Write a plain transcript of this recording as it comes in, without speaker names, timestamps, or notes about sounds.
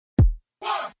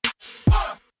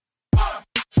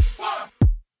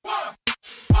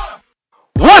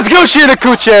Gucci the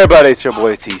Coochie, everybody, it's your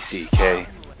boy TCK.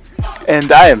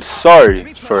 And I am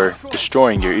sorry for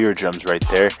destroying your eardrums right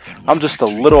there. I'm just a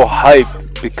little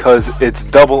hyped because it's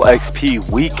double XP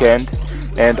weekend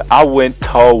and I went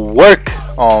to work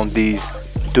on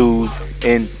these dudes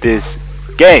in this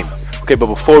game. Okay, but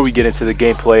before we get into the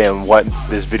gameplay and what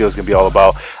this video is going to be all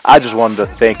about, I just wanted to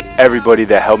thank everybody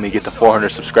that helped me get to 400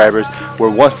 subscribers. We're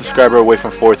one subscriber away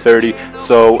from 430.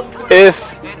 So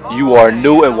if you are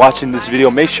new and watching this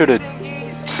video, make sure to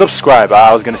subscribe.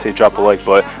 I was going to say drop a like,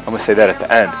 but I'm going to say that at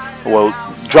the end. Well,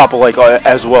 drop a like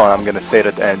as well, and I'm going to say it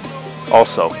at the end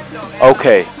also.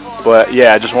 Okay, but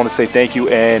yeah, I just want to say thank you,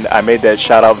 and I made that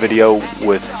shout out video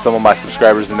with some of my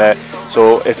subscribers in that.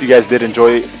 So if you guys did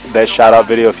enjoy that shout out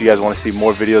video, if you guys want to see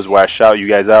more videos where I shout you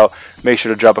guys out, make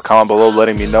sure to drop a comment below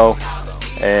letting me know.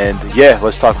 And yeah,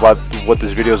 let's talk about what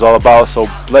this video is all about. So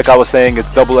like I was saying,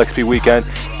 it's double XP weekend,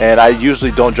 and I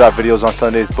usually don't drop videos on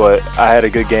Sundays, but I had a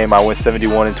good game. I went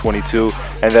 71 and 22,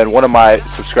 and then one of my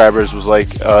subscribers was like,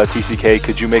 TCK,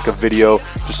 could you make a video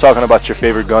just talking about your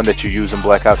favorite gun that you use in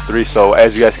Black Ops 3? So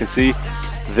as you guys can see,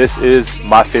 this is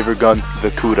my favorite gun,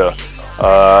 the Kuda.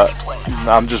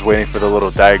 I'm just waiting for the little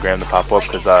diagram to pop up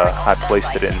because I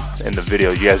placed it in the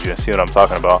video. You guys are gonna see what I'm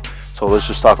talking about. So let's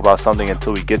just talk about something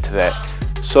until we get to that.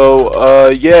 So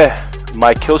yeah,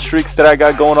 my kill streaks that I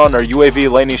got going on are UAV,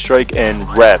 Lightning Strike, and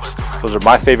Reps. Those are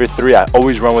my favorite three. I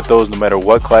always run with those no matter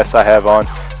what class I have on.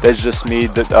 That's just me.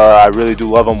 That I really do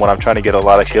love them when I'm trying to get a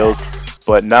lot of kills.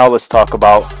 But now let's talk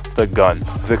about the gun,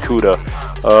 the Kuda.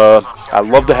 I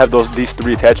love to have these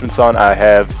three attachments on. I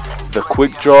have the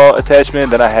quick draw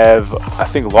attachment, then I have, I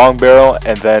think, long barrel,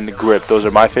 and then grip. Those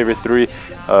are my favorite three.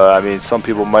 I mean, some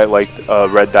people might like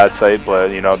red dot sight,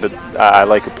 but you know, I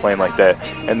like it plain like that.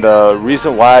 And the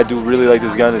reason why I do really like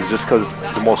this gun is just because it's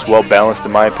the most well balanced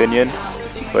in my opinion.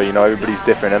 But you know, everybody's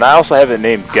different. And I also have it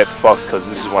named Get Fucked because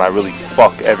this is when I really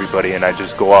fuck everybody and I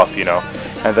just go off, you know.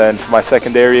 And then for my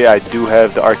secondary, I do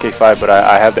have the RK5, but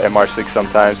I have the MR6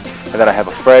 sometimes. And then I have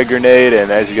a frag grenade, and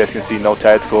as you guys can see, no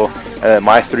tactical. And then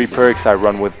my three perks, I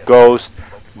run with Ghost,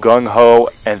 Gung Ho,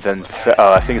 and then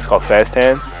I think it's called Fast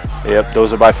Hands. Yep,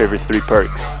 those are my favorite three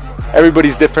perks.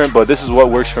 Everybody's different, but this is what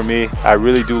works for me. I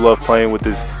really do love playing with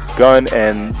this gun,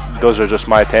 and those are just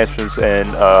my attachments and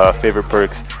favorite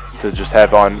perks to just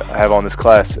have on this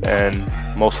class. And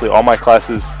mostly all my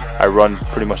classes, I run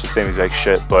pretty much the same exact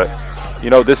shit. But you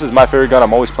know, this is my favorite gun.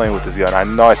 I'm always playing with this gun. I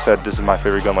know I said this is my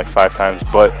favorite gun like 5 times,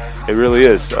 but it really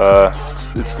is.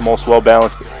 It's the most well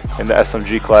balanced in the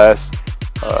SMG class.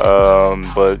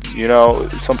 But you know,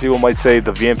 some people might say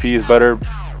the VMP is better.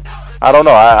 I don't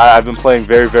know. I've been playing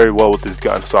very, very well with this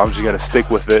gun, so I'm just gonna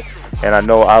stick with it. And I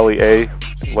know Ali A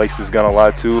likes this gun a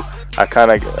lot too. I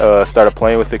kind of started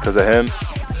playing with it because of him.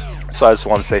 So I just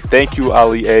want to say thank you,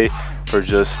 Ali A, for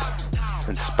just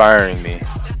inspiring me.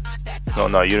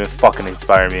 No, you didn't fucking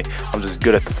inspire me. I'm just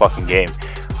good at the fucking game.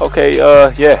 Okay,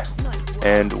 yeah.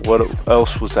 And what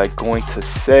else was I going to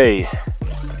say?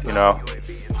 You know,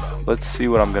 let's see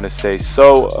what I'm gonna say.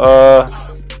 So,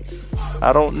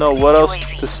 I don't know what else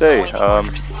to say.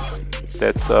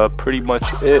 That's pretty much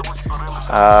it.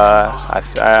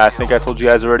 I think I told you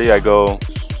guys already. I go,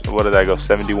 what did I go?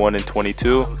 71 and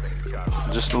 22.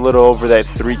 Just a little over that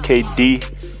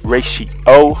 3KD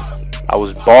ratio. I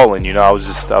was balling, you know. I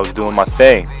was doing my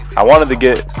thing. I wanted to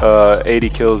get 80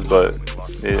 kills, but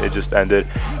it just ended.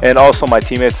 And also my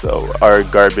teammates are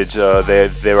garbage.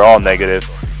 They were all negative.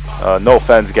 No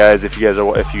offense, guys. If you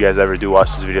guys ever do watch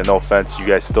this video, no offense. You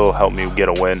guys still helped me get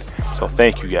a win. So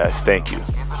thank you, guys. Thank you.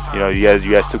 You know,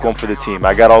 you guys took one for the team.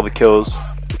 I got all the kills,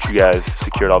 but you guys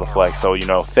secured all the flags. So you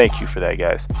know, thank you for that,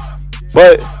 guys.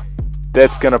 But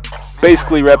that's gonna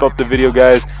basically wrap up the video,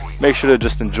 guys. Make sure to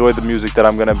just enjoy the music that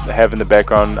I'm gonna have in the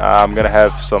background. I'm gonna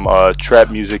have some trap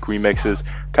music remixes,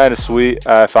 kind of sweet.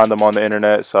 I found them on the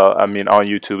internet, so I mean on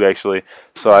YouTube actually.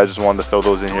 So I just wanted to throw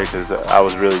those in here because I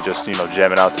was really just, you know,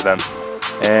 jamming out to them.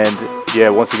 And yeah,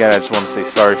 once again, I just want to say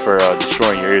sorry for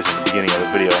destroying your ears in the beginning of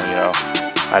the video. You know,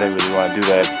 I didn't really want to do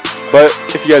that. But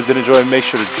if you guys did enjoy, make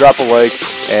sure to drop a like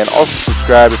and also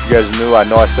subscribe if you guys are new. I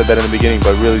know I said that in the beginning,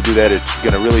 but really do that. It's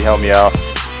gonna really help me out.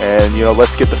 And you know,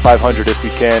 let's get to 500 if we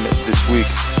can this week.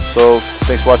 So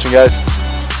thanks for watching, guys.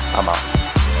 I'm out.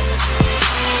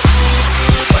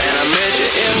 When I met you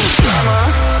in the summer,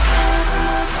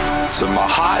 to my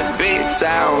heartbeat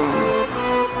sound,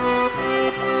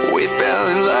 we fell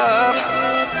in love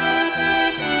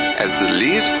as the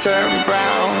leaves turn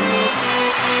brown.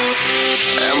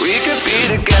 And we could be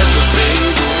together, baby,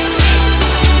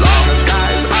 as long as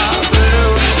skies are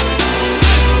blue.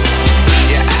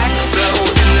 You act so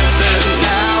innocent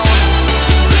now,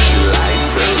 but you lied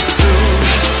so soon.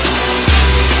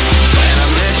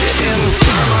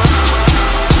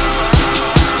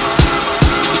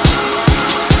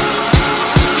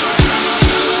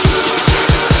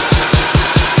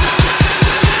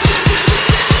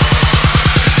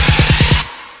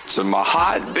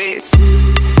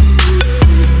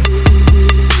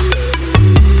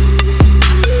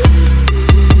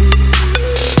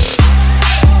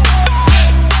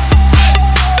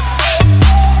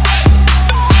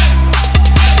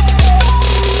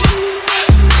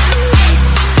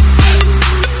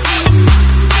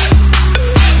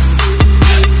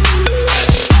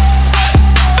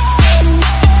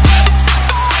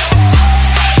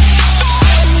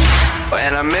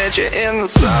 I met you in the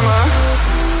summer,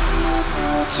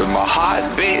 to my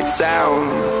heartbeat sound,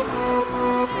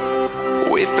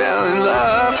 we fell in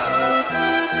love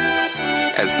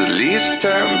as the leaves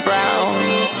turn brown.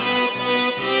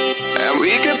 And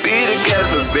we could be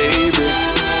together, baby,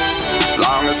 as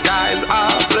long as skies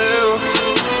are blue.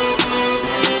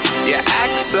 You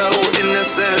act so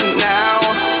innocent now,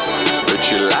 but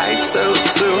you lied so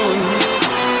soon.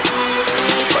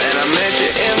 When I met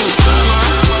you in the summer,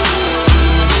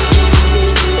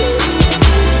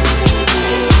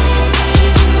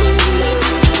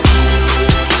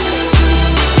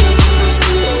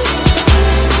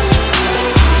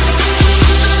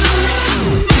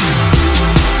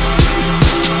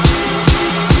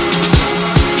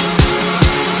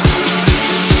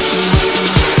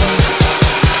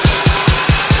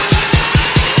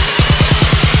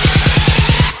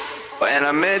 when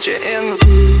I met you in the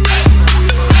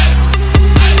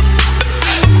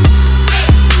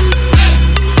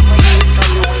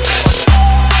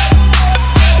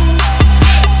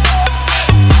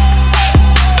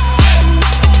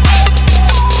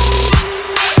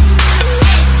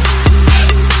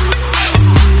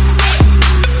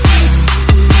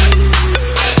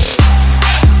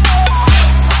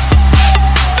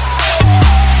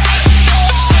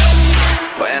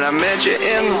when I met you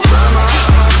in the summer.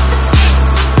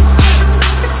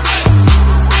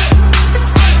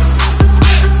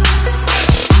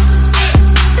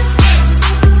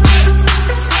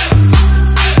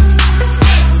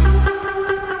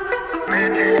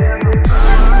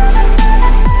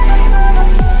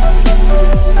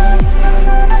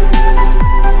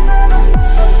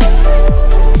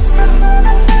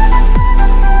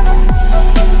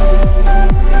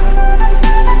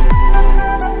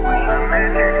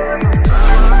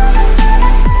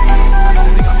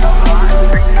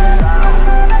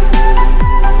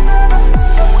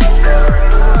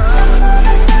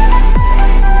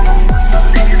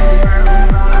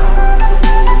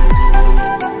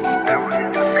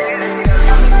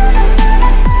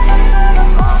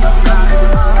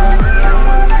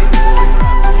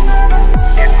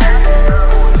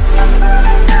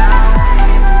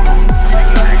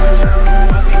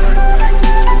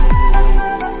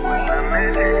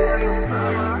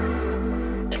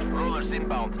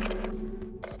 Inbound.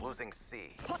 Losing C.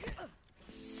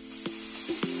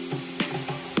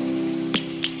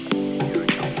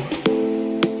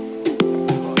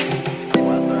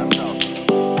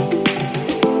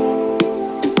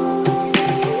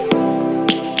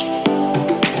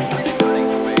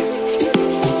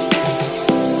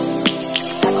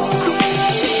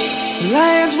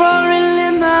 Lions roaring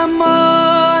in the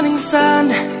morning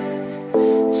sun,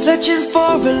 searching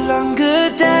for a longer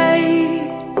day.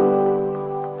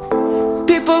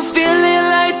 People feeling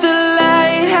like the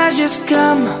light has just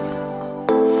come.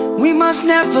 We must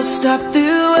never stop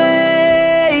the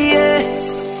way.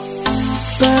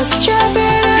 Birds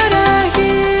chirping and I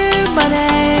hear my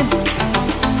name,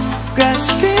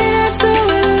 grasping into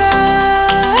a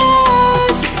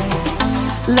life.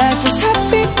 Life is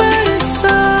happy but it's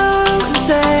so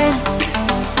insane.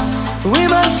 We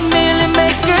must merely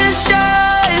make a start.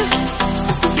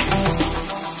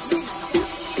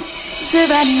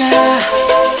 Savannah,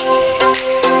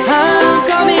 I'm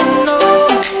coming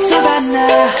home.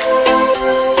 Savannah,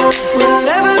 we'll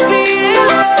never be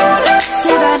alone.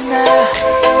 Savannah,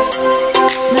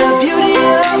 the beauty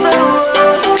of the world.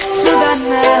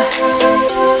 Savannah,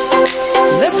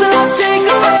 let's all take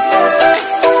a walk.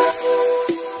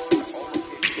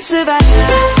 Savannah.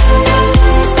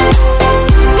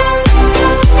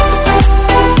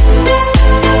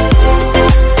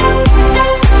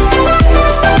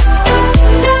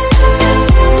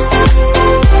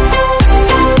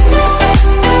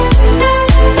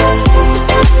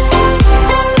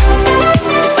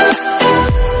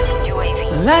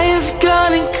 Lion's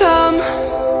gonna come.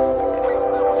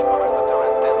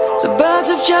 The birds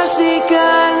have just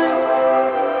begun.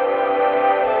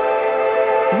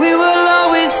 We will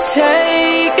always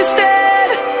take a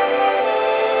stand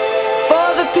for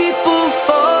the people,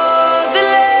 for the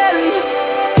land.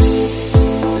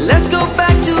 Let's go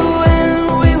back to when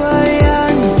we were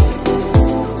young.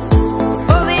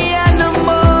 For the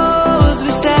animals we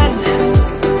stand.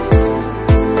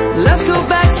 Let's go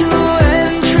back to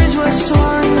when trees were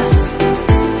swung.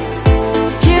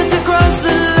 Kids across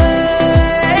the land.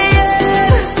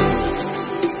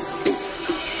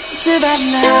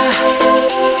 Savannah,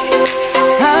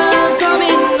 I'm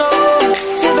coming home.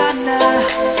 Savannah,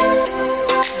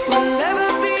 we'll never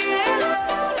be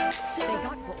alone.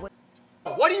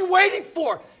 What are you waiting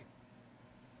for?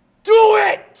 Do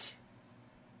it!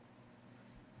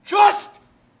 Just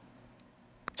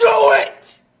Do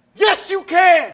it! Yes, you can!